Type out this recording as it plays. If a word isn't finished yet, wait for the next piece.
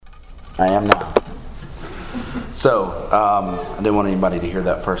I am now. So, I didn't want anybody to hear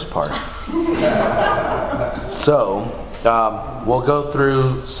that first part. So, we'll go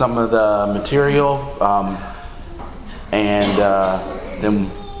through some of the material, and then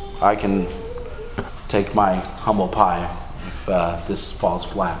I can take my humble pie if this falls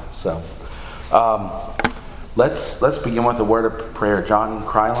flat. So, let's begin with a word of prayer. John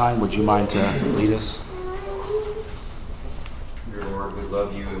Kryline, would you mind to lead us? Dear Lord, we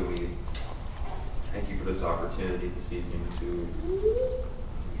love you and we thank you for this opportunity this evening to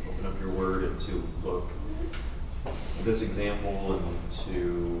open up your word and to look at this example and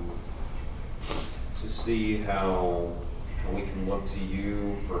to see how we can look to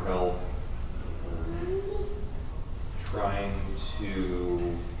you for help, trying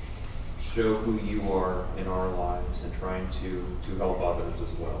to show who you are in our lives and trying to help others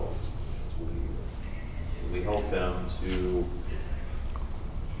as well. We help them to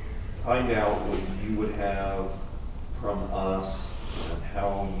find out what you would have from us and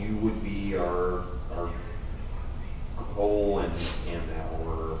how you would be our goal and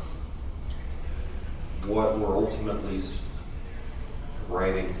our what we're ultimately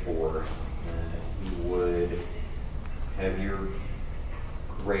striving for. And we would have your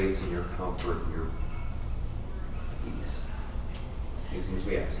grace and your comfort and your peace. These things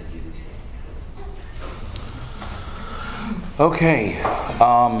we ask in Jesus' name. Okay,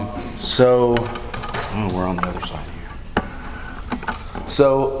 so we're on the other side here.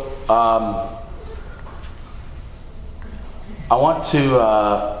 So I want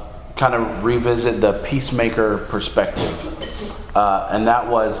to kind of revisit the peacemaker perspective, and that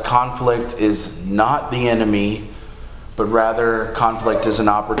was conflict is not the enemy, but rather conflict is an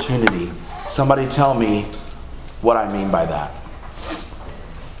opportunity. Somebody tell me what I mean by that.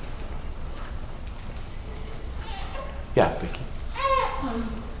 Yeah, Vicki.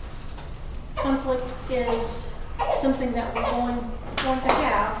 Conflict is something that we're going to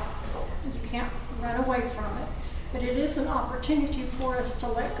have. You can't run away from it. But it is an opportunity for us to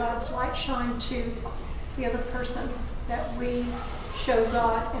let God's light shine to the other person, that we show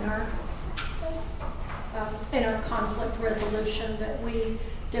God in our conflict resolution, that we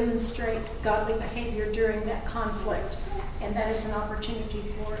demonstrate godly behavior during that conflict. And that is an opportunity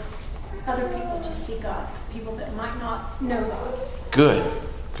for other people to see God, people that might not know God.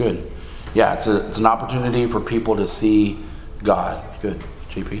 Good. Yeah, it's an opportunity for people to see God. Good.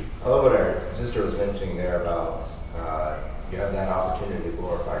 JP? I love what our sister was mentioning there about you have that opportunity to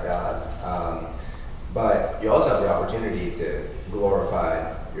glorify God, but you also have the opportunity to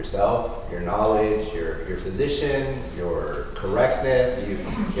glorify yourself, your knowledge, your position, your correctness. You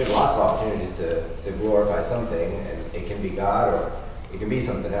have lots of opportunities to glorify something, and it can be God or it can be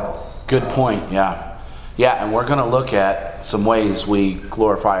something else. Good point, yeah. Yeah, and we're going to look at some ways we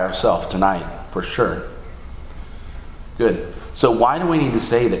glorify ourselves tonight, for sure. Good. So why do we need to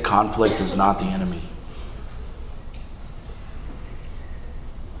say that conflict is not the enemy?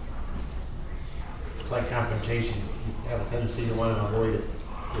 It's like confrontation. You have a tendency to want to avoid it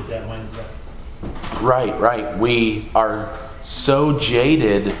with that mindset. Right. We are so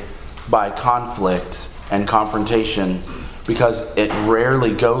jaded by conflict and confrontation because it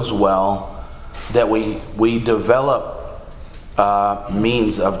rarely goes well that we develop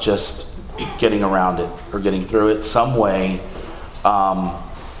means of just getting around it or getting through it some way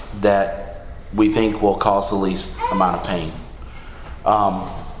that we think will cause the least amount of pain.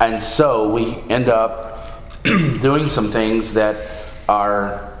 And so we end up doing some things that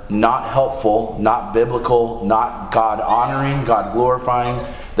are not helpful, not biblical, not God-honoring, God-glorifying.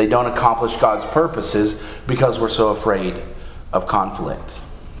 They don't accomplish God's purposes because we're so afraid of conflict.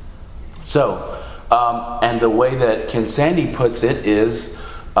 So, and the way that Ken Sandy puts it is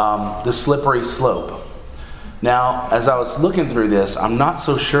the slippery slope. Now, as I was looking through this, I'm not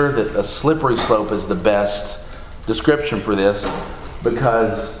so sure that a slippery slope is the best description for this,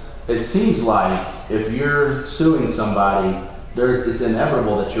 because it seems like if you're suing somebody, it's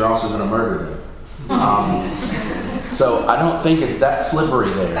inevitable that you're also going to murder them. So I don't think it's that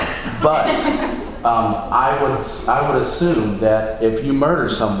slippery there. But I would assume that if you murder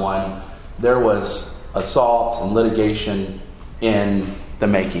someone, there was assault and litigation in the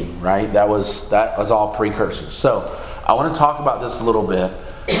making, right? That was all precursors. So I want to talk about this a little bit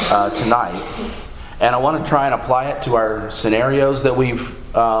tonight, and I want to try and apply it to our scenarios that we've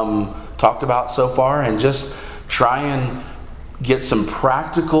talked about so far, and just try and get some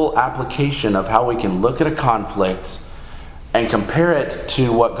practical application of how we can look at a conflict and compare it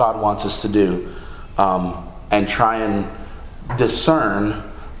to what God wants us to do, and try and discern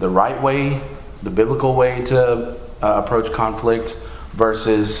the right way, the biblical way to approach conflict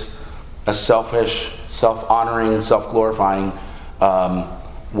versus a selfish, self-honoring, self-glorifying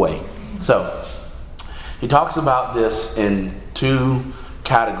way. So he talks about this in two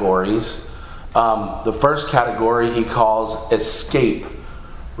categories. The first category he calls escape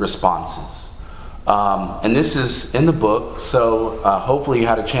responses. And this is in the book, so hopefully you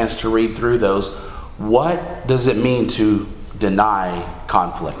had a chance to read through those. What does it mean to deny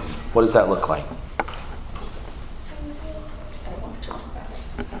conflict? What does that look like?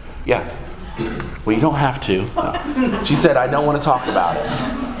 Yeah. Well, you don't have to. No. She said, I don't want to talk about it.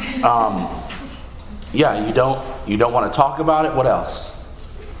 Yeah, you don't want to talk about it. What else?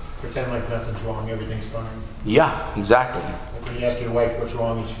 Pretend like nothing's wrong, everything's fine. Yeah, exactly. Like when you ask your wife what's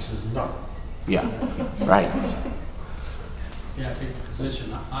wrong and she says no. Yeah, right. Yeah, take the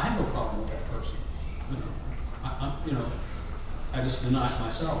position. I have no problem with that person. I just deny it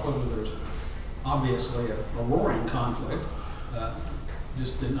myself, whether there's obviously a roaring conflict.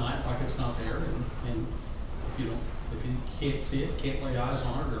 Just deny it like it's not there, and if you can't see it, can't lay eyes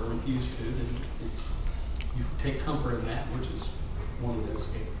on it, or refuse to, then you take comfort in that, which is one of the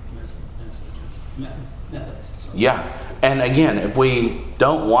escape methods. So. Yeah, and again, if we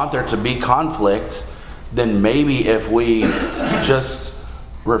don't want there to be conflict, then maybe if we just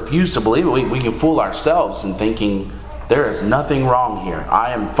refuse to believe it, we can fool ourselves in thinking there is nothing wrong here.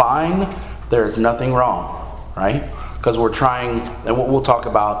 I am fine. There is nothing wrong, right? Because we're trying, and we'll talk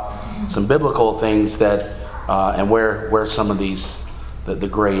about some biblical things that, and where some of these, the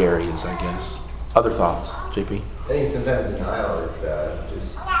gray areas, I guess. Other thoughts, JP? I think sometimes denial is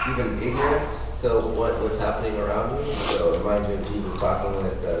just even ignorance to what's happening around you. So it reminds me of Jesus talking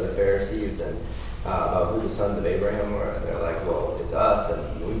with the Pharisees and about who the sons of Abraham were. And they're like, well, it's us,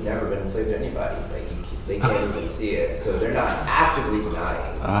 and we've never been enslaved to anybody. Like they can't even see it. So they're not actively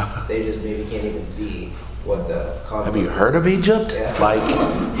denying. They just maybe can't even see what the conflict. Have you heard of Egypt? Yeah.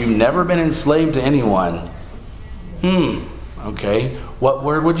 Like, you've never been enslaved to anyone. Okay. What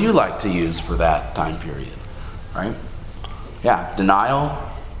word would you like to use for that time period? Right? Yeah, denial.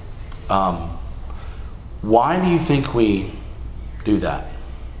 Why do you think we do that?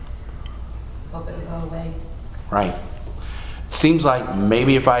 Hope it'll go away. Right. Seems like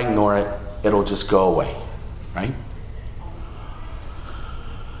maybe if I ignore it, it'll just go away. Right?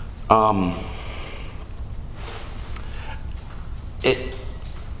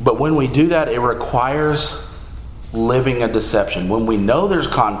 But when we do that, it requires living a deception. When we know there's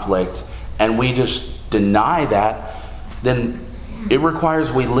conflict and we just deny that, then it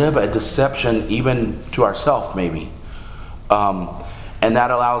requires we live a deception even to ourselves, maybe. And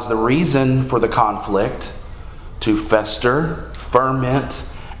that allows the reason for the conflict to fester, ferment,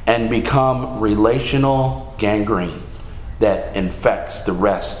 and become relational gangrene that infects the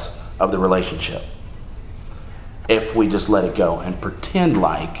rest of the relationship. If we just let it go and pretend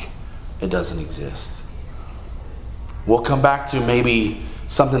like it doesn't exist. We'll come back to maybe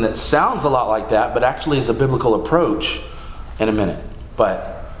something that sounds a lot like that, but actually is a biblical approach in a minute.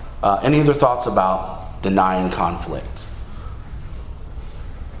 But any other thoughts about denying conflict?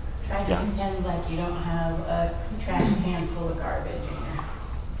 Try to pretend like you don't have a trash can full of garbage in your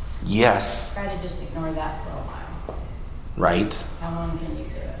house. Yes. Try to just ignore that for a while. Right? How long can you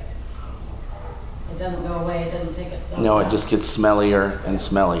do it? It doesn't go away, it doesn't take itself No, it out. just gets smellier and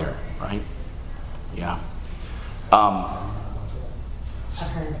smellier, right? Yeah. I've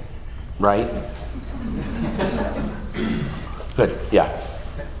heard. Right? Good, yeah.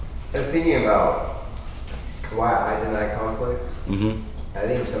 I was thinking about why I deny conflicts. Mm-hmm. I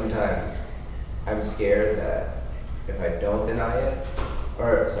think sometimes I'm scared that if I don't deny it,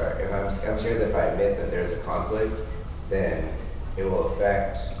 if I'm scared that if I admit that there's a conflict, then it will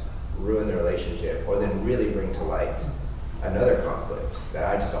ruin the relationship, or then really bring to light another conflict that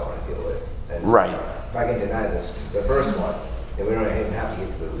I just don't want to deal with. And so Right. if I can deny the first one, then we don't even have to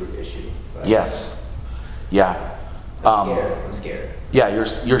get to the root issue. But Yes. Yeah. I'm scared. Yeah,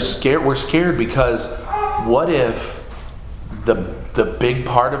 you're scared. We're scared because what if the big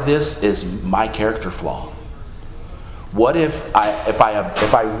part of this is my character flaw? What if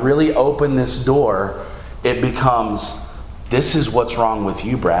I really open this door, it becomes, this is what's wrong with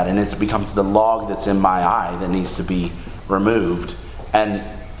you, Brad, and it becomes the log that's in my eye that needs to be removed, and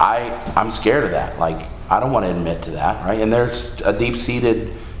I'm scared of that. Like, I don't want to admit to that, right? And there's a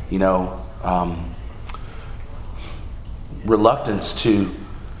deep-seated, reluctance to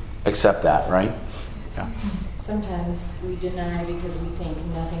accept that, right? Yeah. Sometimes we deny because we think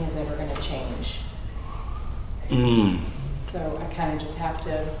nothing is ever going to change. So I kind of just have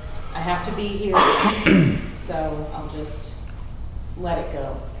to be here, so I'll just let it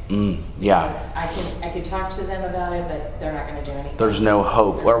go. Yeah. Because I could talk to them about it, but they're not gonna do anything. There's no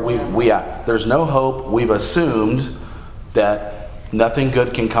hope. Or there's no hope. We've assumed that nothing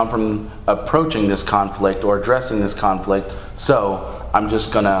good can come from approaching this conflict or addressing this conflict, so I'm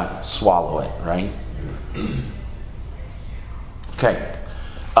just gonna swallow it, right? Okay.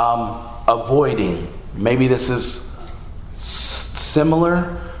 Avoiding. Maybe this is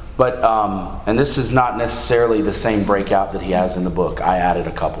similar, but and this is not necessarily the same breakout that he has in the book. I added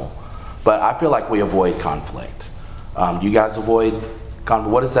a couple, but I feel like we avoid conflict. Do you guys avoid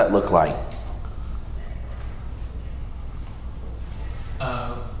conflict? What does that look like?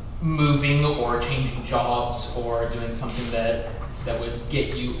 Moving or changing jobs or doing something that would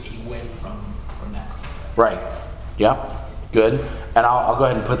get you away from that. Right. Yeah. Good. And I'll go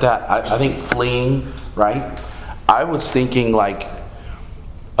ahead and put that. I think fleeing. Right. I was thinking like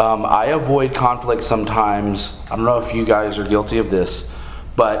I avoid conflict sometimes. I don't know if you guys are guilty of this,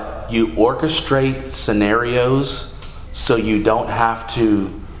 but you orchestrate scenarios so you don't have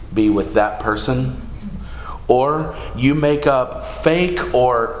to be with that person. Or you make up fake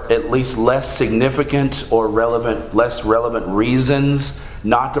or at least less significant or less relevant reasons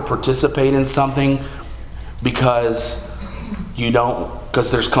not to participate in something because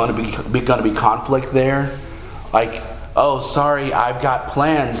there's going to be conflict there. Like, oh, sorry, I've got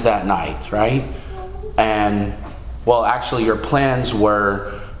plans that night, right? And, well, actually your plans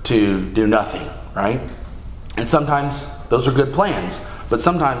were to do nothing, right? And sometimes those are good plans, but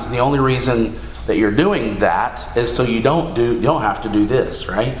sometimes the only reason that you're doing that is so you don't have to do this,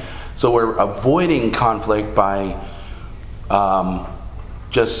 right? So we're avoiding conflict by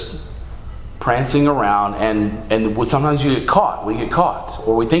just prancing around, and sometimes we get caught,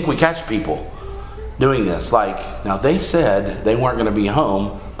 or we think we catch people doing this. Like, now they said they weren't going to be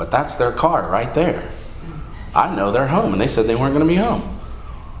home, but that's their car right there. I know they're home, and they said they weren't going to be home.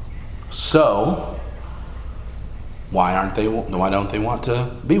 So why don't they want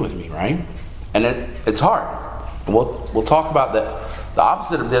to be with me, right? And it's hard. We'll talk about the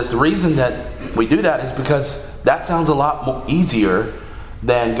opposite of this. The reason that we do that is because that sounds a lot more easier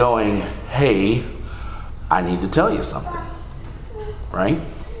than going, hey, I need to tell you something. Right?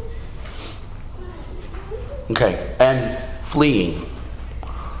 Okay, and fleeing.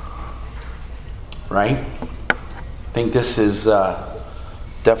 Right? I think this is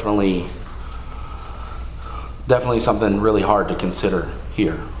definitely something really hard to consider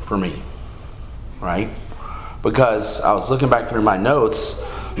here for me. Right? Because I was looking back through my notes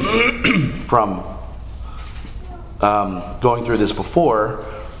from going through this before,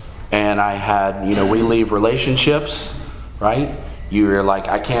 and I had, we leave relationships, right? You're like,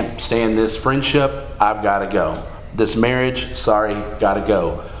 I can't stay in this friendship, I've got to go. This marriage, sorry, got to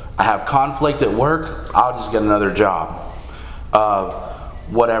go. I have conflict at work, I'll just get another job.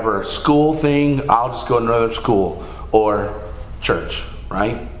 Whatever school thing, I'll just go to another school. Or church,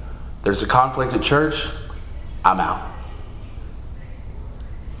 right? There's a conflict at church, I'm out.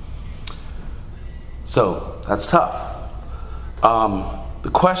 So that's tough. The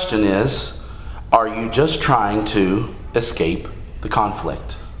question is, are you just trying to escape the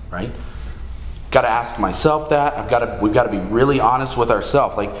conflict, right? Got to ask myself that. We've got to be really honest with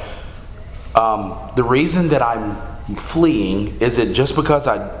ourselves. Like, the reason that I'm fleeing, is it just because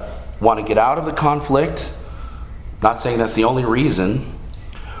I want to get out of the conflict? Not saying that's the only reason.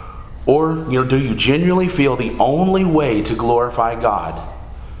 Or, do you genuinely feel the only way to glorify God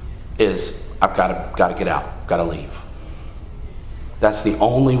is I've got to get out, got to leave? That's the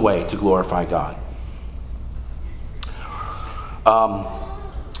only way to glorify God.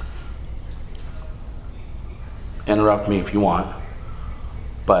 Interrupt me if you want,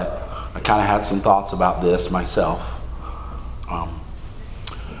 but I kind of had some thoughts about this myself.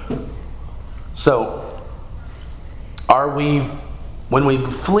 So, are we, when we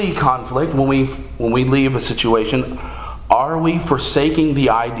flee conflict, when we leave a situation, are we forsaking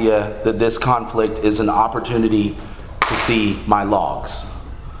the idea that this conflict is an opportunity to see my logs?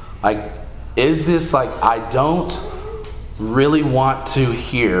 Like, is this like, I don't really want to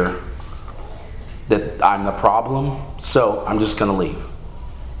hear that I'm the problem, so I'm just going to leave?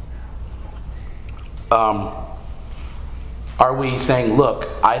 Are we saying, look,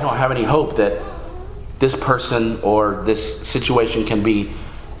 I don't have any hope that this person or this situation can be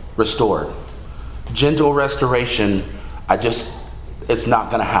restored? Gentle restoration, it's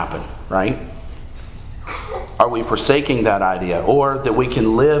not going to happen, right? Are we forsaking that idea? Or that we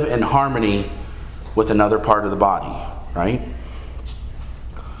can live in harmony with another part of the body, right?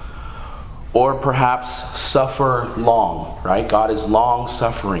 Or perhaps suffer long, right? God is long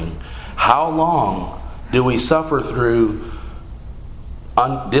suffering. How long do we suffer through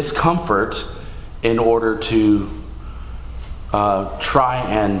discomfort in order to try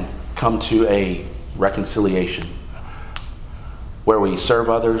and come to a reconciliation where we serve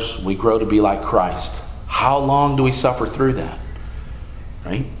others, we grow to be like Christ. How long do we suffer through that?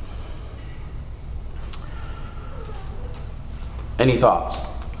 Right? Any thoughts?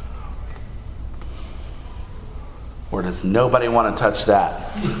 Or does nobody want to touch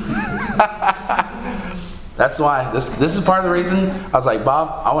that? That's why this is part of the reason I was like,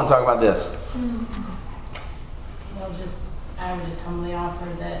 Bob, I want to talk about this. Well, I would just humbly offer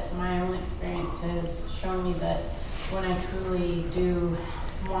that my own experience has shown me that when I truly do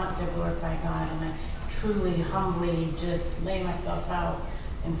want to glorify God and I truly humbly just lay myself out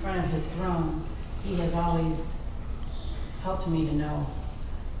in front of his throne, he has always helped me to know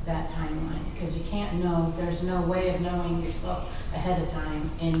that timeline, because you can't know, there's no way of knowing yourself ahead of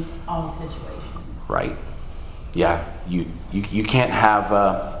time in all situations. Right. Yeah. You can't have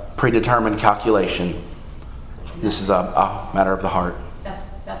a predetermined calculation. This is a matter of the heart.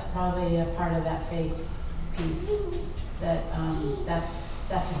 That's probably a part of that faith piece. That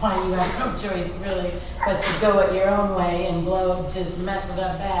that's why you have no choice really, but to go it your own way and just mess it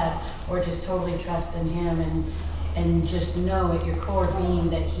up bad, or just totally trust in him and just know at your core being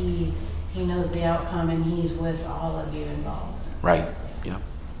that he knows the outcome and he's with all of you involved. Right. Yeah.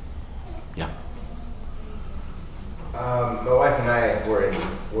 Yeah. My wife and I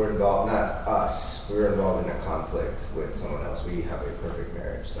were involved, not us, we were involved in a conflict with someone else. We have a perfect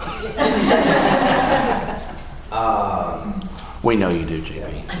marriage, so. We know you do,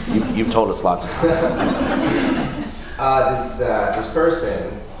 JP. You've told us lots of times. This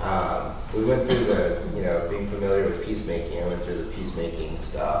person, we went through the, being familiar with peacemaking. I went through the peacemaking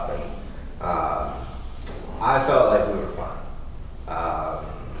stuff, and I felt like we were fine.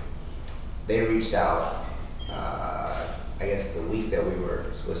 They reached out, I guess the week that we were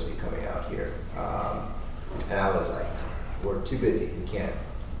supposed to be coming out here, and I was like, we're too busy, we can't.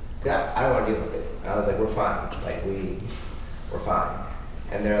 I don't want to deal with it. And I was like, we're fine, like we're fine.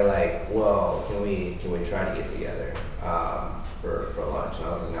 And they're like, well, can we try to get together for lunch? And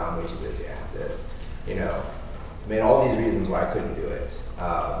I was like, no, I'm way too busy. I have to, made all these reasons why I couldn't do it.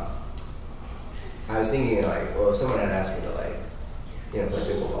 I was thinking like, well, if someone had asked me to play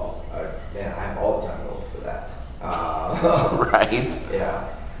pickleball, man, I have all the time in the world for that. Right. Yeah.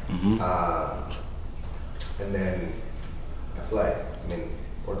 Mm-hmm. And then I feel like,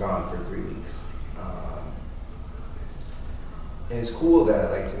 we're gone for 3 weeks. And it's cool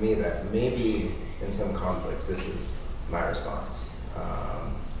that, to me, that maybe in some conflicts, this is my response.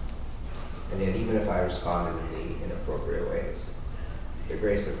 And yet, even if I responded in the inappropriate ways, the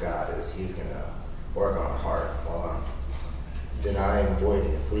grace of God is he's going to work on my heart while I'm denying,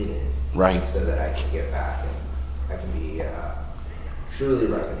 avoiding, and fleeting. Right. So that I can get back and I can be truly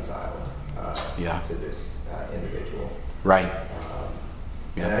reconciled to this individual. Right.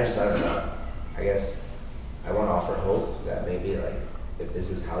 And I don't know, I guess I want to offer hope that maybe if this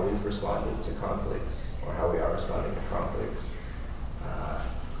is how we've responded to conflicts or how we are responding to conflicts,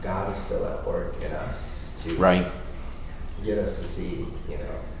 God is still at work in us to get us to see,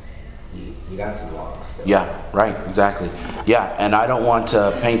 you got some logs still. Yeah, right, exactly. Yeah, and I don't want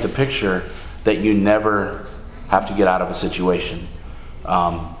to paint the picture that you never have to get out of a situation.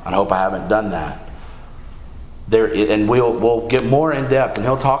 I hope I haven't done that. And we'll get more in depth, and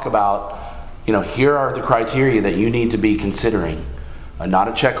he'll talk about, here are the criteria that you need to be considering. Not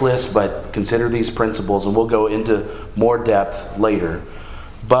a checklist, but consider these principles, and we'll go into more depth later.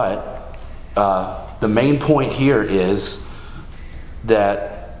 But the main point here is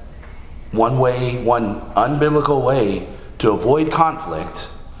that one unbiblical way to avoid conflict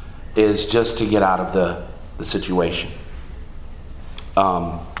is just to get out of the situation.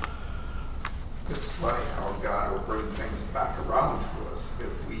 It's funny how God will bring things back around to us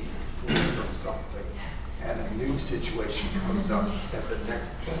if we flee from something and a new situation comes up at the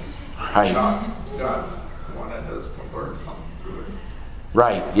next place. Right. God wanted us to learn something through it.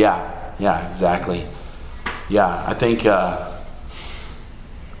 Right, yeah, exactly. Yeah, I think, yeah.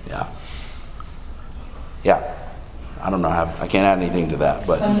 I don't know I can't add anything to that,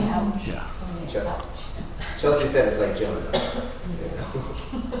 but yeah. Chelsea said it's like Jonah.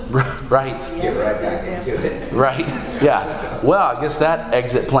 Right. Get right back into it. Right. Yeah. Well, I guess that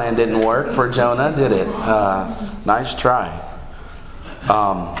exit plan didn't work for Jonah, did it? Nice try.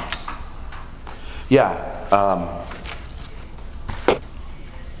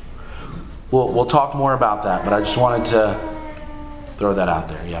 We'll talk more about that, but I just wanted to throw that out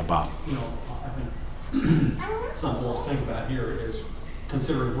there. Yeah, Bob. I think something else to think about here is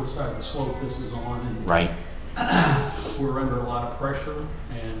considering which side of the slope this is on. And right. we're under a lot of pressure,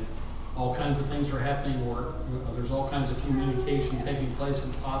 and all kinds of things are happening where there's all kinds of communication taking place,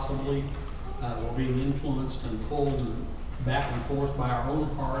 and possibly we're being influenced and pulled and back and forth by our own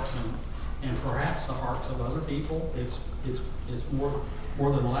hearts and perhaps the hearts of other people. It's more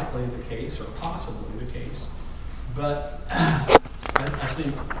than likely the case, or possibly the case. But I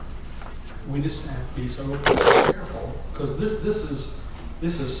think we just have to be so careful, because this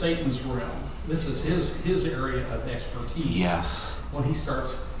is Satan's realm. This is his area of expertise. Yes. When he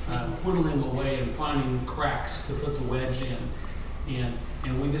starts whittling away and finding cracks to put the wedge in,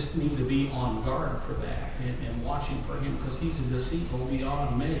 and we just need to be on guard for that and watching for him, because he's deceitful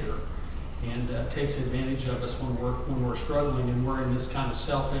beyond measure, and takes advantage of us when we're struggling and we're in this kind of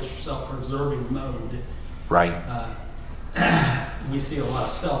selfish, self-preserving mode. Right. We see a lot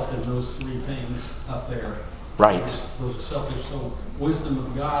of self in those three things up there. Right. Those are selfish. So wisdom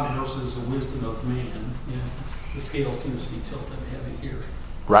of God versus the wisdom of man. The scale seems to be tilted heavy here.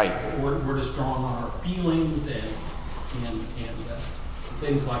 Right. We're just drawing on our feelings and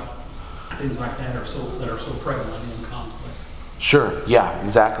things like that are so prevalent in conflict. Sure. Yeah.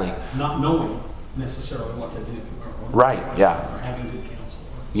 Exactly. Not knowing necessarily what to do. Right. Yeah. Or having good counsel.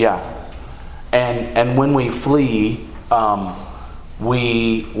 Yeah. And when we flee,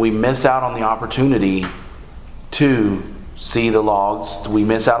 we miss out on the opportunity to see the logs. We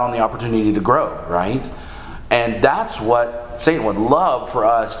miss out on the opportunity to grow, right? And that's what Satan would love for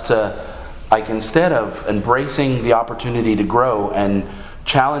us to, like, instead of embracing the opportunity to grow and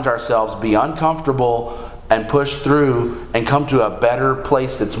challenge ourselves, be uncomfortable and push through and come to a better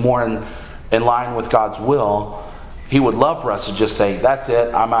place that's more in line with God's will, he would love for us to just say, that's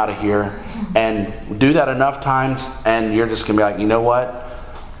it, I'm out of here. And do that enough times, and you're just going to be like, you know what?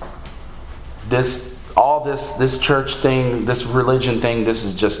 This church thing, this religion thing,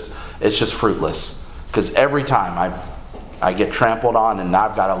 it's just fruitless. Because every time I get trampled on, and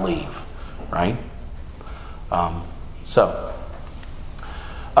I've got to leave, right?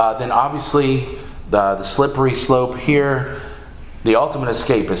 Then obviously the slippery slope here, the ultimate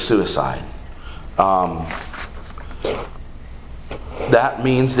escape is suicide. That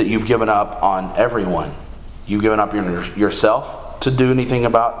means that you've given up on everyone. You've given up yourself to do anything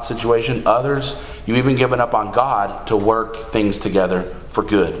about the situation. Others, you've even given up on God to work things together for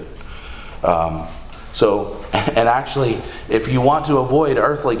good. And actually, if you want to avoid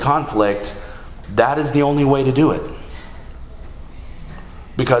earthly conflict, that is the only way to do it.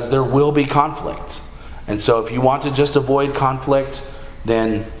 Because there will be conflict. And so if you want to just avoid conflict,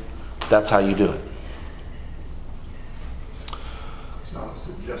 then that's how you do it. It's not a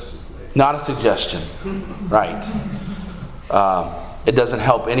suggestion. Not a suggestion. Right. It doesn't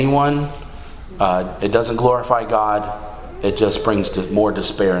help anyone. It doesn't glorify God. It just brings more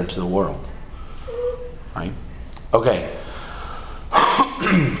despair into the world. Right? Okay.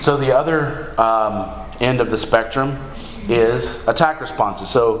 So the other end of the spectrum is attack responses.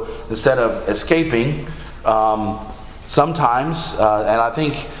 So instead of escaping, sometimes, and I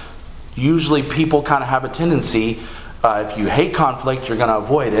think usually people kind of have a tendency, if you hate conflict, you're going to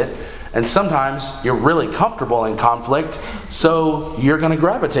avoid it. And sometimes you're really comfortable in conflict, so you're going to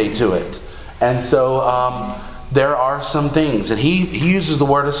gravitate to it. And so there are some things, and he uses the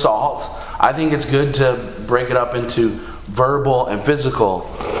word assault. I think it's good to break it up into verbal and physical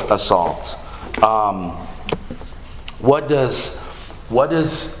assault. What does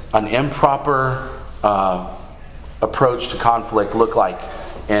an improper approach to conflict look like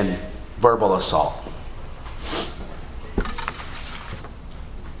in verbal assault?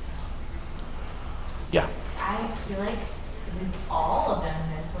 Yeah. I feel like we've all done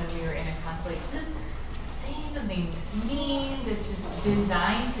this when we were in a conflict. Just saying something mean that's just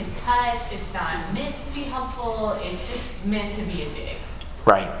designed to cut. It's not meant to be helpful. It's just meant to be a dig.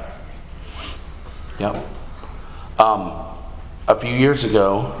 Right. Yep. A few years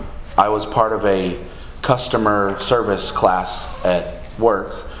ago, I was part of a customer service class at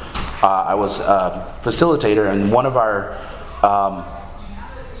work. I was a facilitator, and one of our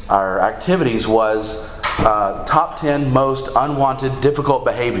activities was top 10 most unwanted, difficult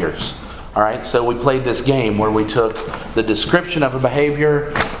behaviors. All right, so we played this game where we took the description of a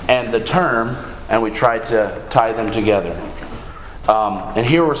behavior and the term, and we tried to tie them together. And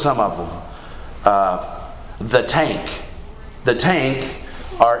here were some of them. The tank. The tank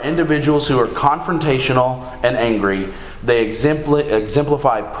are individuals who are confrontational and angry. They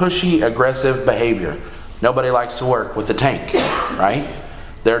exemplify pushy, aggressive behavior. Nobody likes to work with the tank, right?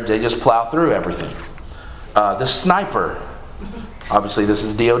 They just plow through everything. The sniper. Obviously, this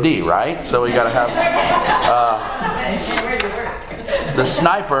is DOD, right? So we got to have. The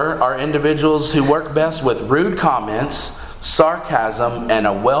sniper are individuals who work best with rude comments, sarcasm, and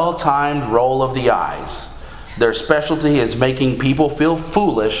a well-timed roll of the eyes. Their specialty is making people feel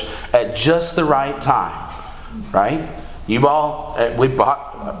foolish at just the right time. Right? We've probably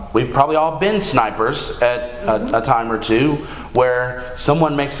all been snipers at a time or two where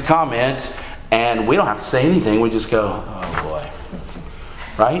someone makes a comment and we don't have to say anything. We just go, oh boy.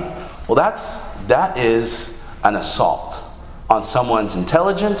 Right? Well, that is an assault on someone's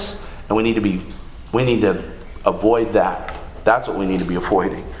intelligence, and we need to avoid that. That's what we need to be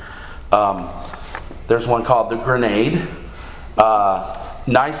avoiding. There's one called the grenade.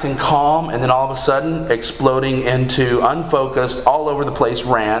 Nice and calm, and then all of a sudden exploding into unfocused, all over the place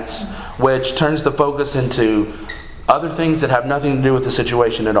rants, which turns the focus into other things that have nothing to do with the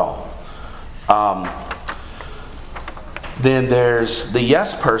situation at all. Then there's the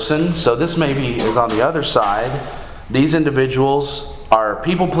yes person. So this maybe is on the other side. These individuals are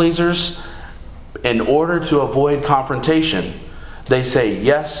people pleasers in order to avoid confrontation. They say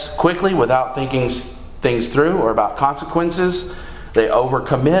yes quickly without thinking things through or about consequences. They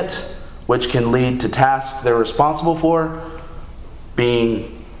overcommit, which can lead to tasks they're responsible for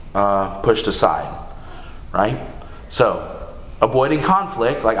being pushed aside. Right? So, avoiding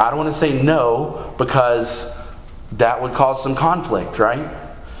conflict, like I don't want to say no because that would cause some conflict, right?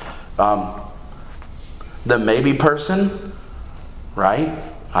 The maybe person, right?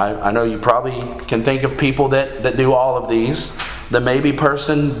 I know you probably can think of people that do all of these. The maybe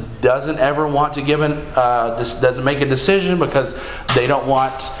person doesn't ever want to doesn't make a decision because they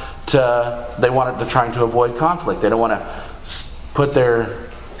want to trying to avoid conflict. They don't want to put their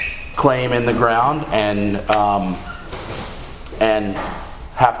claim in the ground and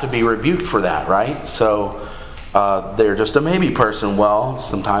have to be rebuked for that, right? So they're just a maybe person. Well,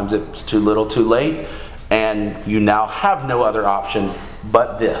 sometimes it's too little, too late, and you now have no other option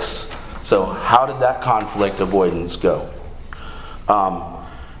but this. So how did that conflict avoidance go?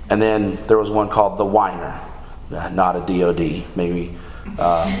 And then there was one called the whiner, not a DOD. Maybe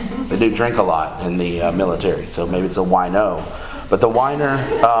they do drink a lot in the military, so maybe it's a wino. But the whiner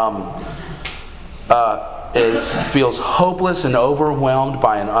feels hopeless and overwhelmed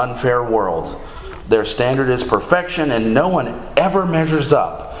by an unfair world. Their standard is perfection, and no one ever measures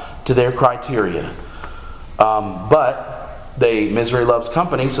up to their criteria. But misery loves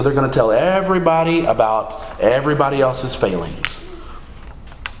company, so they're going to tell everybody about everybody else's failings.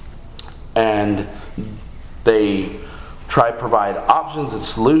 And they try to provide options and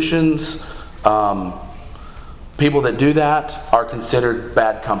solutions. People that do that are considered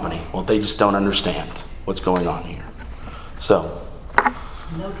bad company. Well, they just don't understand what's going on here. So,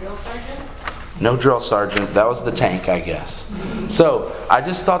 No drill sergeant? no drill sergeant. That was the tank, I guess. So I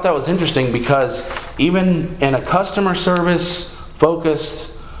just thought that was interesting because even in a customer service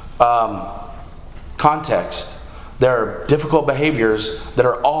focused context, there are difficult behaviors that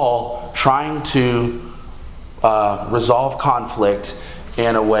are all trying to resolve conflict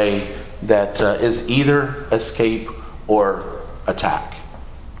in a way that is either escape or attack.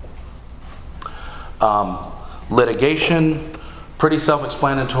 Litigation, pretty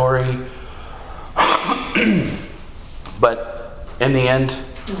self-explanatory. But in the end,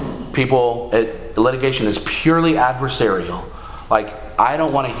 litigation is purely adversarial. Like, I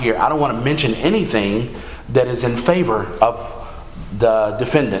don't want to mention anything that is in favor of the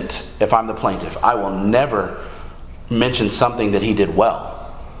defendant if I'm the plaintiff. I will never mention something that he did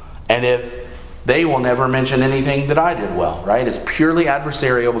well. And if they will never mention anything that I did well, right? It's purely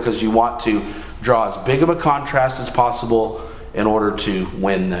adversarial because you want to draw as big of a contrast as possible in order to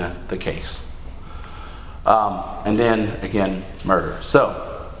win the case. And then, again, murder.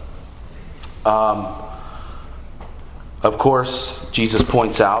 So, of course, Jesus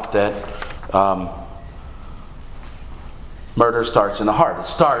points out that murder starts in the heart. It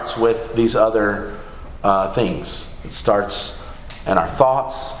starts with these other things. It starts in our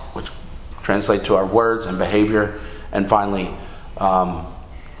thoughts, which translate to our words and behavior, and finally,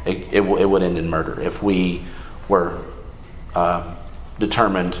 it would end in murder if we were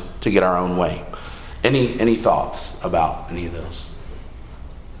determined to get our own way. Any thoughts about any of those?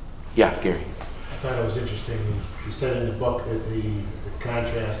 Yeah, Gary. I thought it was interesting. You said in the book that the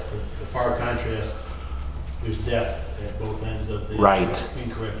contrast, the far contrast, there's death at both ends of the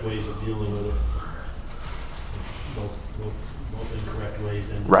incorrect ways of dealing with it. Both incorrect ways.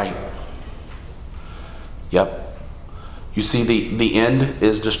 And right. Yep. You see, the end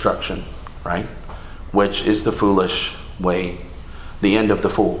is destruction, right? Which is the foolish way, the end of the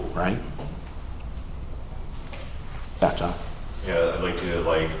fool, right? Yeah, John. Yeah, I'd like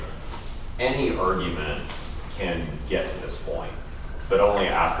to, any argument can get to this point. but only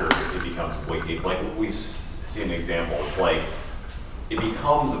after it becomes weighty. Like we see an example, it's like it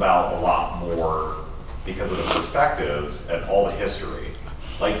becomes about a lot more because of the perspectives and all the history.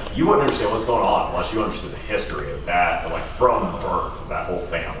 Like you wouldn't understand what's going on unless you understood the history of that, like from birth of that whole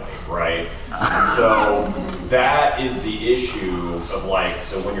family, right? And so that is the issue of like,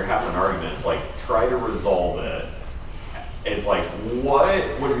 so when you're having an argument, it's like try to resolve it. It's like,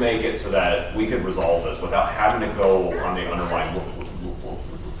 what would make it so that we could resolve this without having to go on the underlying,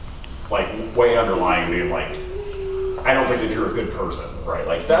 like way underlying, being like, I don't think that you're a good person, right?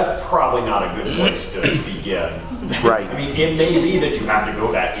 Like that's probably not a good place to begin. Right. I mean, it may be that you have to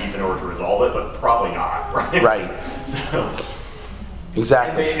go that deep in order to resolve it, but probably not, right? Right. So,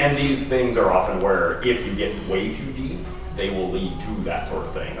 Exactly. and these things are often where if you get way too deep, they will lead to that sort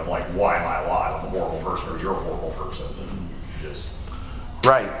of thing of like, why am I alive? I'm a horrible person, or you're a horrible person, and just.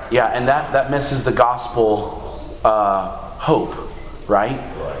 Right. Yeah, and that misses the gospel hope, right?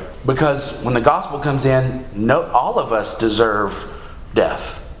 Right. Because when the gospel comes in, all of us deserve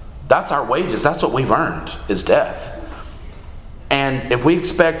death. That's our wages. That's what we've earned, is death. And if we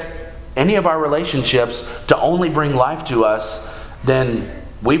expect any of our relationships to only bring life to us, then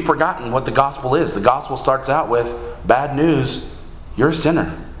we've forgotten what the gospel is. The gospel starts out with bad news, you're a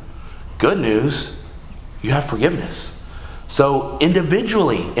sinner. Good news, you have forgiveness. So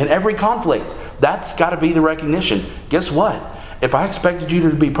individually, in every conflict, that's got to be the recognition. Guess what? If I expected you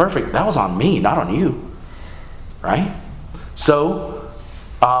to be perfect, that was on me, not on you. Right? So,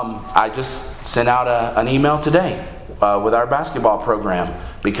 I just sent out an email today with our basketball program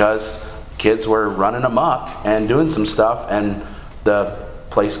because kids were running amok and doing some stuff, and the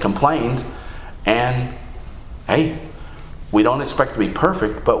place complained. And hey, we don't expect to be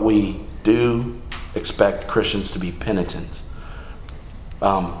perfect, but we do expect Christians to be penitent.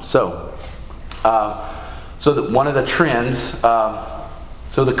 So that one of the trends,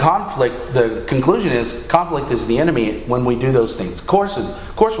 so the conflict, the conclusion is conflict is the enemy when we do those things. Of course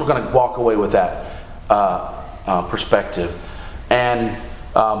we're going to walk away with that perspective. And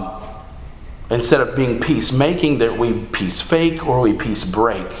instead of being peacemaking, that we peace fake or we peace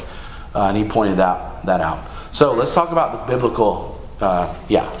break. And he pointed that out. So let's talk about the biblical,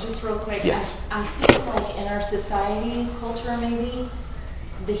 Just real quick, Yes. I feel like in our society, culture maybe,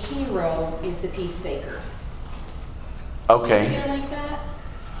 the hero is the peace faker. Okay. Do you feel like that?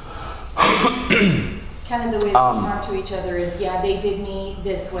 Kind of the way that we talk to each other is, yeah, they did me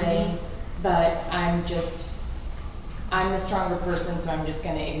this way, but I'm the stronger person, so I'm just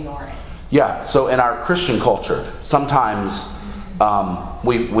going to ignore it. Yeah, so in our Christian culture, sometimes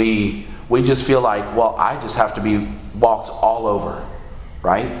we just feel like, well, I just have to be walked all over,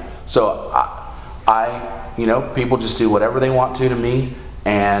 right? So people just do whatever they want to me,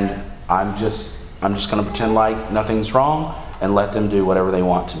 and I'm just going to pretend like nothing's wrong and let them do whatever they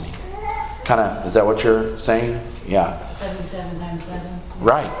want to me. Kind of, is that what you're saying? Yeah. 77 times 7.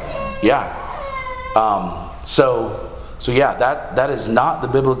 Right. Yeah. So yeah, that is not the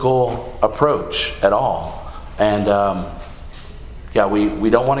biblical approach at all. And we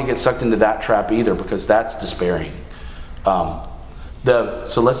don't want to get sucked into that trap either, because that's despairing. So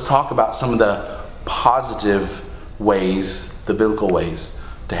let's talk about some of the positive ways, the biblical ways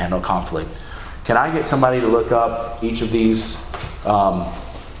to handle conflict. Can I get somebody to look up each of these?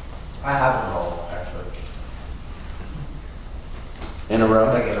 I have them all, actually. In a row?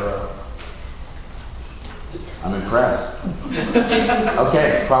 Like in a row. I'm impressed.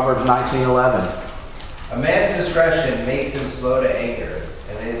 Okay, Proverbs 19:11. A man's discretion makes him slow to anger,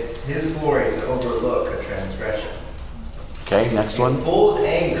 and it's his glory to overlook a transgression. Okay, next one. A fool's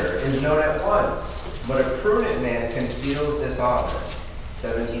anger is known at once, but a prudent man conceals dishonor.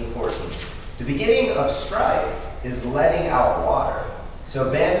 17:14. The beginning of strife is letting out water, so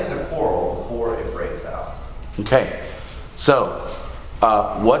abandon the quarrel before it breaks out. Okay, so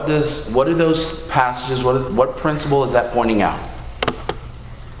what do those passages? What principle is that pointing out?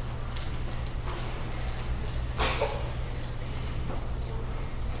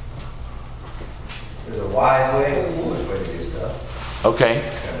 There's a wise way and a foolish way to do stuff.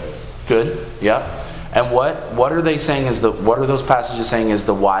 Okay, good. Yep. And what are they saying what are those passages saying is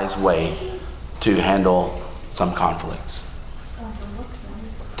the wise way to handle some conflicts?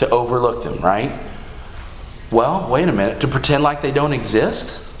 To overlook them, right? Well, wait a minute. To pretend like they don't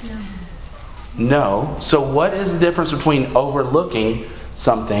exist? No. So what is the difference between overlooking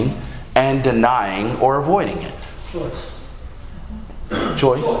something and denying or avoiding it? Choice.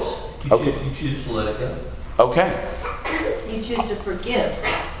 Okay. You choose to let it go. Okay. You choose to forgive.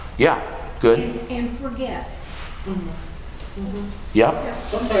 Yeah. Good. And forget. Yep.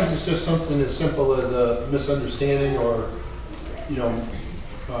 Sometimes it's just something as simple as a misunderstanding, or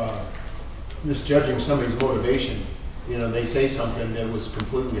misjudging somebody's motivation. They say something that was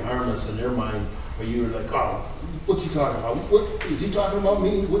completely harmless in their mind, but you were like, oh, what's he talking about? What is he talking about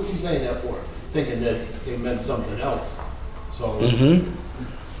me? What's he saying that for? Thinking that it meant something else. So.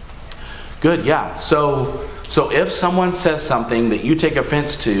 Good, yeah. So if someone says something that you take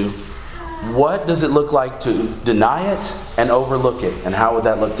offense to, what does it look like to deny it and overlook it? And how would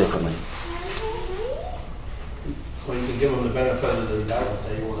that look differently? Well, you can give them the benefit of the doubt and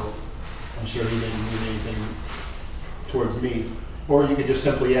say, well, I'm sure he didn't mean anything towards me. Or you could just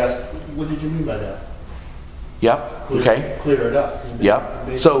simply ask, what did you mean by that? Yep, okay. Clear it up.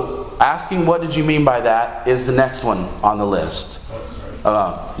 Yep. So asking what did you mean by that is the next one on the list.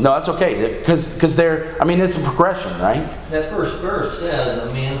 Oh, no, that's okay, because it's a progression, right? That first verse says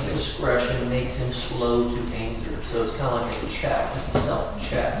a man's discretion makes him slow to anger. So it's kind of like a check. It's a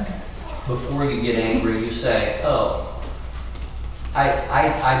self-check. Before you get angry, you say, oh,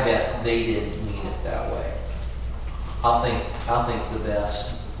 I bet they didn't mean it that way. I'll think the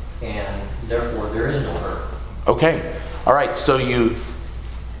best, and therefore there is no hurt. Okay. All right. So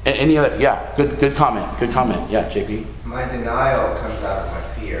any other? Yeah. Good comment. Yeah, JP. My denial comes out of my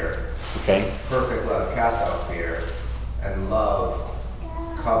fear. Okay. Perfect love casts out fear, and love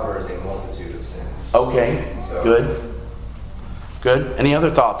covers a multitude of sins. Okay. So, Good. Any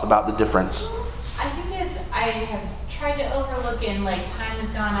other thoughts about the difference? I think if I have tried to overlook it and time has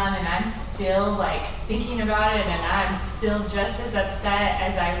gone on and I'm still thinking about it and I'm still just as upset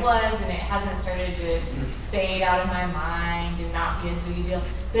as I was and it hasn't started to fade out of my mind and not be as big a deal,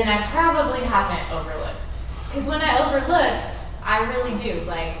 then I probably haven't overlooked. Because when I overlook, I really do.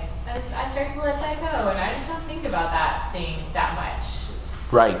 I start to let that go and I just don't think about that thing that much.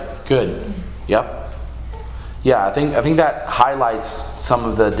 Right. Good. Yep. Yeah, I think that highlights some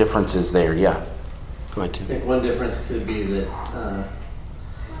of the differences there. Yeah. Go ahead, Tim. I think one difference could be that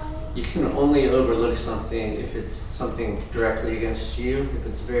you can only overlook something if it's something directly against you, if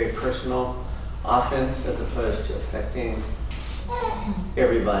it's a very personal offense as opposed to affecting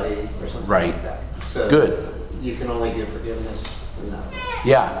everybody or something like that. So good. You can only give forgiveness in that way.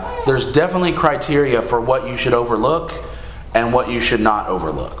 Yeah, there's definitely criteria for what you should overlook and what you should not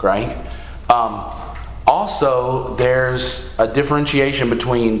overlook, right? Also, there's a differentiation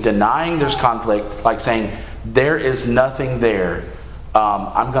between denying there's conflict, like saying there is nothing there.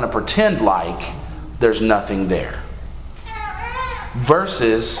 I'm going to pretend like there's nothing there.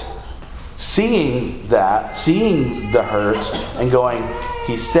 Versus seeing the hurt and going,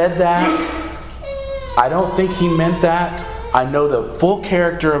 he said that. I don't think he meant that. I know the full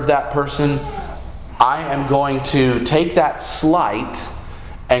character of that person. I am going to take that slight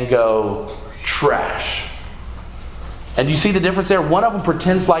and go, trash. And you see the difference there? One of them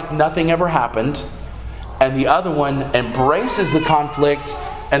pretends like nothing ever happened, and the other one embraces the conflict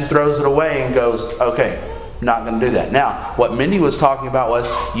and throws it away and goes, okay, not going to do that. Now, what Mindy was talking about was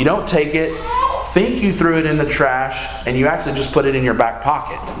you don't take it, think you threw it in the trash, and you actually just put it in your back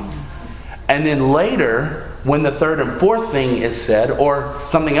pocket. And then later, when the third and fourth thing is said, or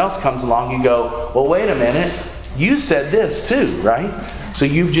something else comes along, you go, well, wait a minute, you said this too, right? So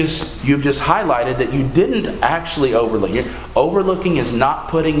you've just highlighted that you didn't actually overlook. Overlooking is not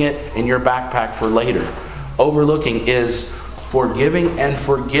putting it in your backpack for later. Overlooking is forgiving and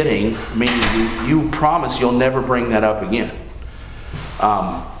forgetting, meaning you promise you'll never bring that up again.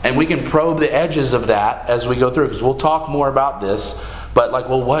 And we can probe the edges of that as we go through, because we'll talk more about this. But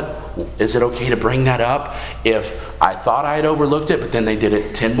what is it okay to bring that up if I thought I had overlooked it, but then they did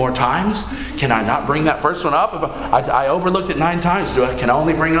it 10 more times? Can I not bring that first one up? If I overlooked it 9 times, can I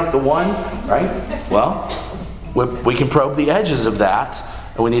only bring up the one? Right? Well, we can probe the edges of that,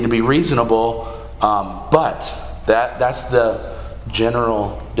 and we need to be reasonable. But that's the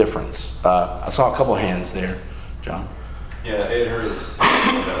general difference. I saw a couple hands there, John. Yeah, it hurts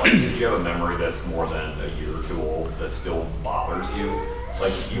that if you have a memory that's more than a year or 2 old that still bothers you,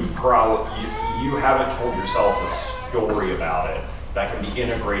 you haven't told yourself a story about it that can be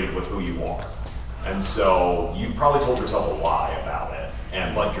integrated with who you are, and so you probably told yourself a lie about it,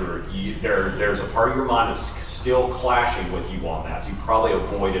 and there's a part of your mind that's still clashing with you on that, so you probably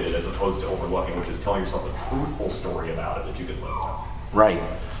avoided it as opposed to overlooking, which is telling yourself a truthful story about it that you can live with.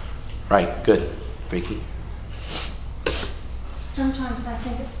 Right. Good, Vicki. Sometimes I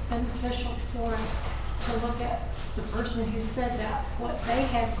think it's beneficial for us to look at the person who said that, what they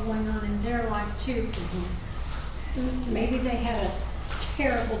had going on in their life too. Maybe they had a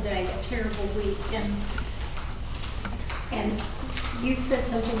terrible day, a terrible week, and you said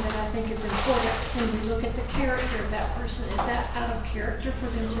something that I think is important. When we look at the character of that person, is that out of character for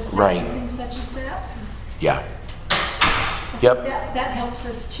them to say something such as that? Yeah. Yep. That helps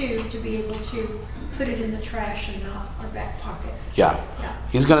us too, to be able to put it in the trash and not our back pocket. Yeah. Yeah.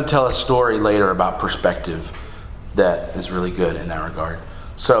 He's going to tell a story later about perspective that is really good in that regard.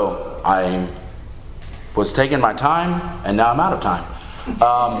 So I was taking my time, and now I'm out of time.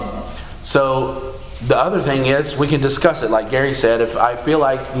 So the other thing is, we can discuss it. Like Gary said, if I feel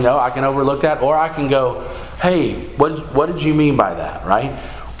like, I can overlook that, or I can go, hey, what did you mean by that, right?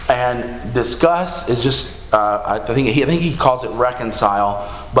 And discuss is just, I think he calls it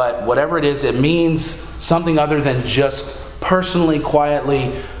reconcile, but whatever it is, it means something other than just personally,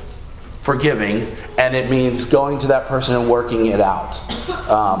 quietly forgiving, and it means going to that person and working it out,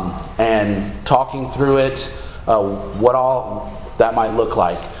 and talking through it, what all that might look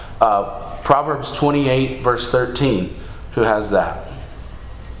like. Proverbs 28 verse 13, who has that?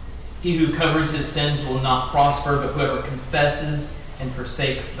 He who covers his sins will not prosper, but whoever confesses and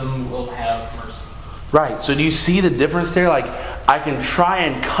forsakes them will have mercy. Right. So do you see the difference there? Like, I can try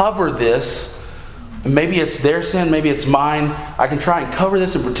and cover this. Maybe it's their sin, maybe it's mine. I can try and cover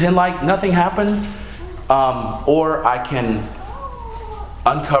this and pretend like nothing happened. Or I can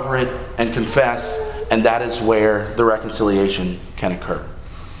uncover it and confess, and that is where the reconciliation can occur.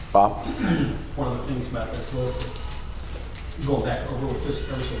 Bob? One of the things about this list, going back over with this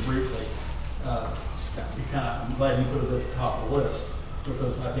ever so briefly, I'm glad you put it at the top of the list,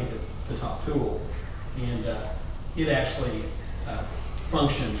 because I think it's the top tool. And it actually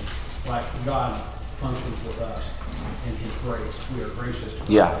functioned like God functions with us in His grace. We are gracious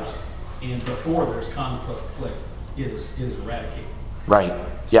to others. And before there's conflict, it is eradicated. Right.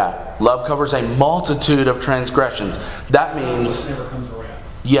 Yeah. Love covers a multitude of transgressions. That means... It never comes around.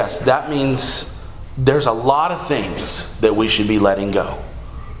 Yes, that means there's a lot of things that we should be letting go.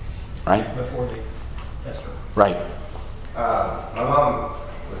 Right? Before they fester. Right. My mom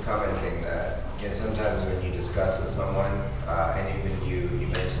was commenting that sometimes when you discuss with someone, and even you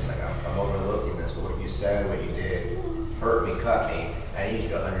mentioned like I'm overlooking this, but what you said, what you did, hurt me, cut me. I need you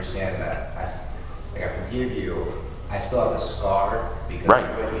to understand that I forgive you. I still have a scar because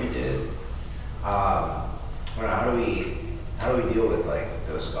of what you did. How do we deal with like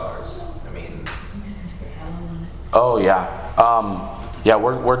those scars? I mean. Oh yeah. Yeah,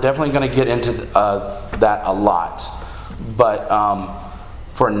 we're definitely going to get into that a lot, but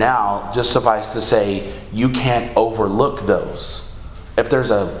for now, just suffice to say, you can't overlook those. If there's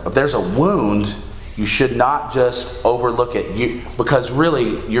a wound, you should not just overlook it, because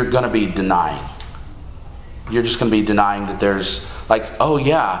really you're going to be denying. You're just going to be denying that there's like, oh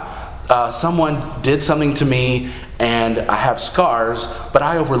yeah, someone did something to me and I have scars, but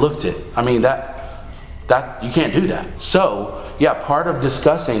I overlooked it. I mean that you can't do that. So yeah, part of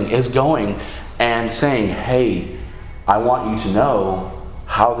discussing is going and saying, hey, I want you to know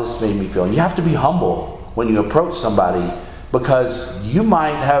how this made me feel. And you have to be humble when you approach somebody, because you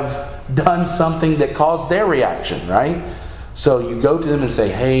might have done something that caused their reaction, right? So you go to them and say,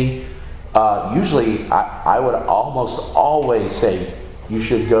 hey, usually I would almost always say you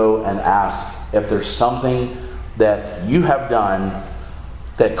should go and ask if there's something that you have done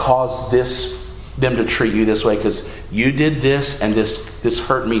that caused them to treat you this way, because you did this and this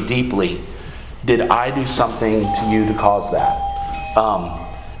hurt me deeply. Did I do something to you to cause that?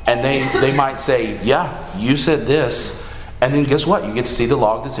 And they might say, yeah, you said this, and then guess what? You get to see the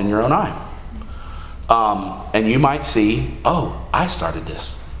log that's in your own eye. And you might see, oh, I started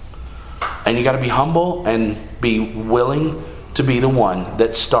this. And you got to be humble and be willing to be the one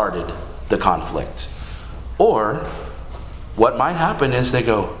that started the conflict. Or what might happen is they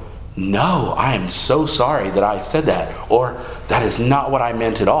go, no, I am so sorry that I said that, or that is not what I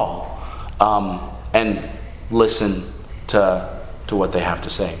meant at all. And listen to what they have to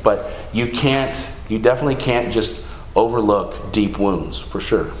say. But you definitely can't just overlook deep wounds, for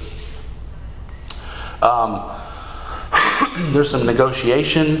sure. There's some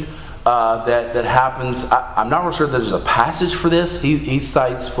negotiation that happens. I'm not real sure there's a passage for this. He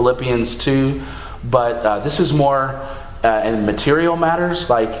cites Philippians 2, but this is more in material matters.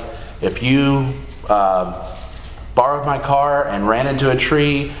 Like if you borrowed my car and ran into a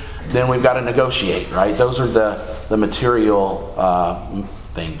tree, then we've got to negotiate, right? Those are the material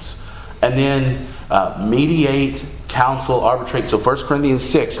things. And then mediate, counsel, arbitrate. So 1 Corinthians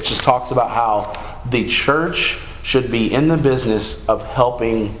 6 just talks about how the church should be in the business of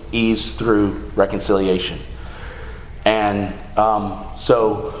helping ease through reconciliation. And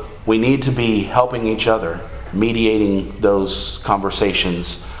so we need to be helping each other, mediating those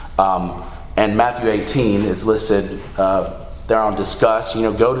conversations. And Matthew 18 is listed there on discuss.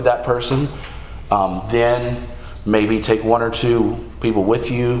 Go to that person. Then maybe take one or two people with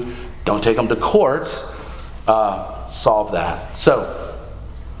you. Don't take them to court. solve that. So,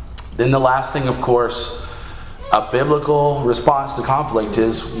 then the last thing, of course, a biblical response to conflict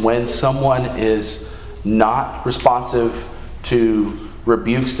is when someone is not responsive to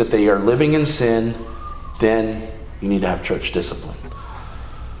rebukes that they are living in sin, then you need to have church discipline.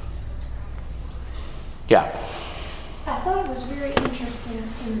 Yeah. I thought it was very interesting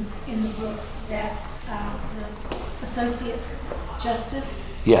in the book that the Associate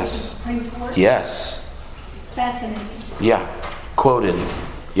Justice Yes. of the Supreme Court. Yes. Fascinating. Yeah. Quoted.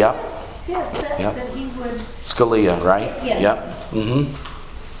 Yep. Yes, that he would. Scalia, right? Yes. Yep.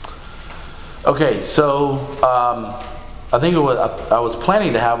 Okay, so I think I was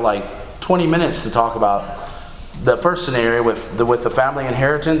planning to have like 20 minutes to talk about the first scenario with the family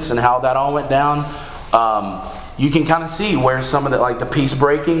inheritance and how that all went down. You can kind of see where some of the peace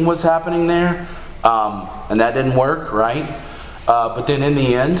breaking was happening there, and that didn't work, right? But then in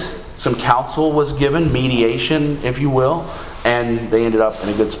the end, some counsel was given, mediation, if you will, and they ended up in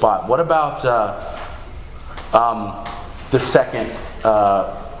a good spot. What about the second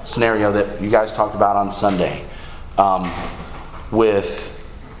scenario that you guys talked about on Sunday with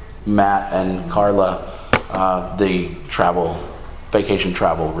Matt and Carla, the vacation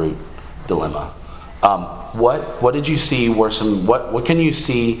travel route dilemma? What did you see were some, what can you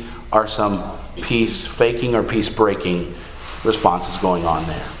see are some peace faking or peace breaking responses going on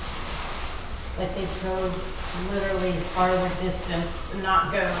there? Like they drove literally farther distance to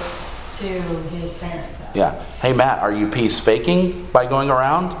not go to his parents' house. Yeah. Hey Matt, are you peace faking by going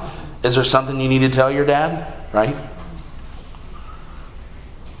around? Is there something you need to tell your dad? Right?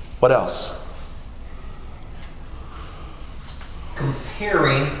 What else?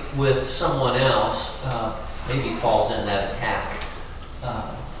 Comparing with someone else maybe falls in that attack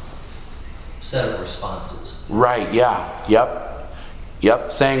set of responses. Right, yeah.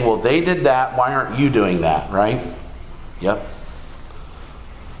 Yep. Saying, well, they did that, why aren't you doing that, right? Yep.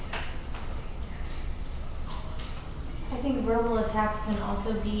 I think verbal attacks can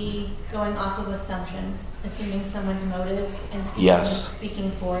also be going off of assumptions, assuming someone's motives and speaking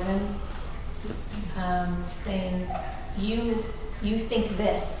for them. Saying, you think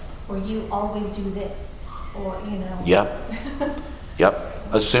this, or you always do this, or, Yep.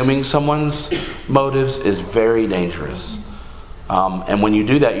 Assuming someone's motives is very dangerous. And when you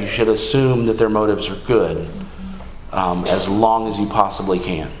do that, you should assume that their motives are good, as long as you possibly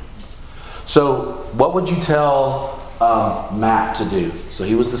can. So what would you tell Matt to do? So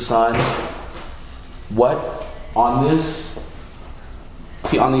he was the son. What on these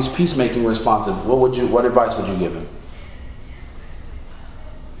peacemaking responses, what advice would you give him?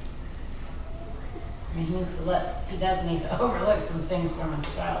 I mean, he does need to overlook some things from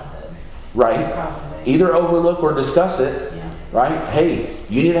his childhood. Right. Probably. Either overlook or discuss it. Yeah. Right? Hey,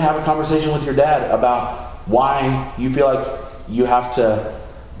 you need to have a conversation with your dad about why you feel like you have to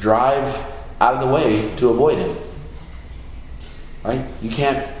drive out of the way to avoid him. Right? You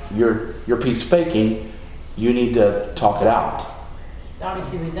can't, you're peace faking, you need to talk it out. He's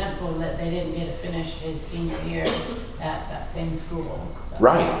obviously resentful that they didn't get to finish his senior year at that same school. So,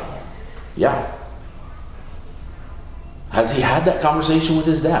 Right. Yeah. Has he had that conversation with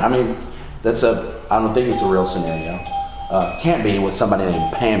his dad? I mean, I don't think it's a real scenario. Can't be with somebody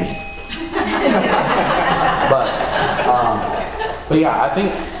named Pammy. but yeah, I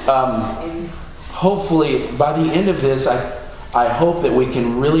think hopefully by the end of this, I hope that we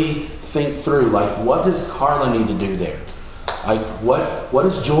can really think through, like, what does Carla need to do there? Like, what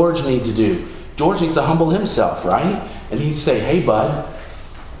does George need to do? George needs to humble himself, right? And he'd say, hey, bud,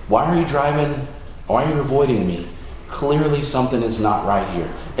 why are you driving? Why are you avoiding me? Clearly something is not right here.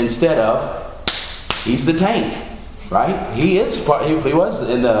 Instead of, he's the tank, right? He was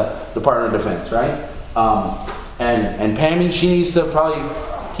in the Department of Defense, right? And Pammy, she needs to probably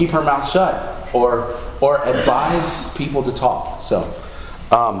keep her mouth shut or advise people to talk. So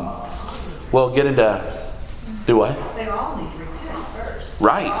we'll get into, do what? They all need to repent first.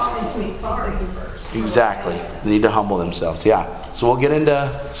 Right. They all need to be sorry first. Exactly. They need to humble themselves. Yeah. So we'll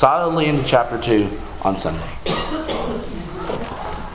get solidly into chapter 2 on Sunday.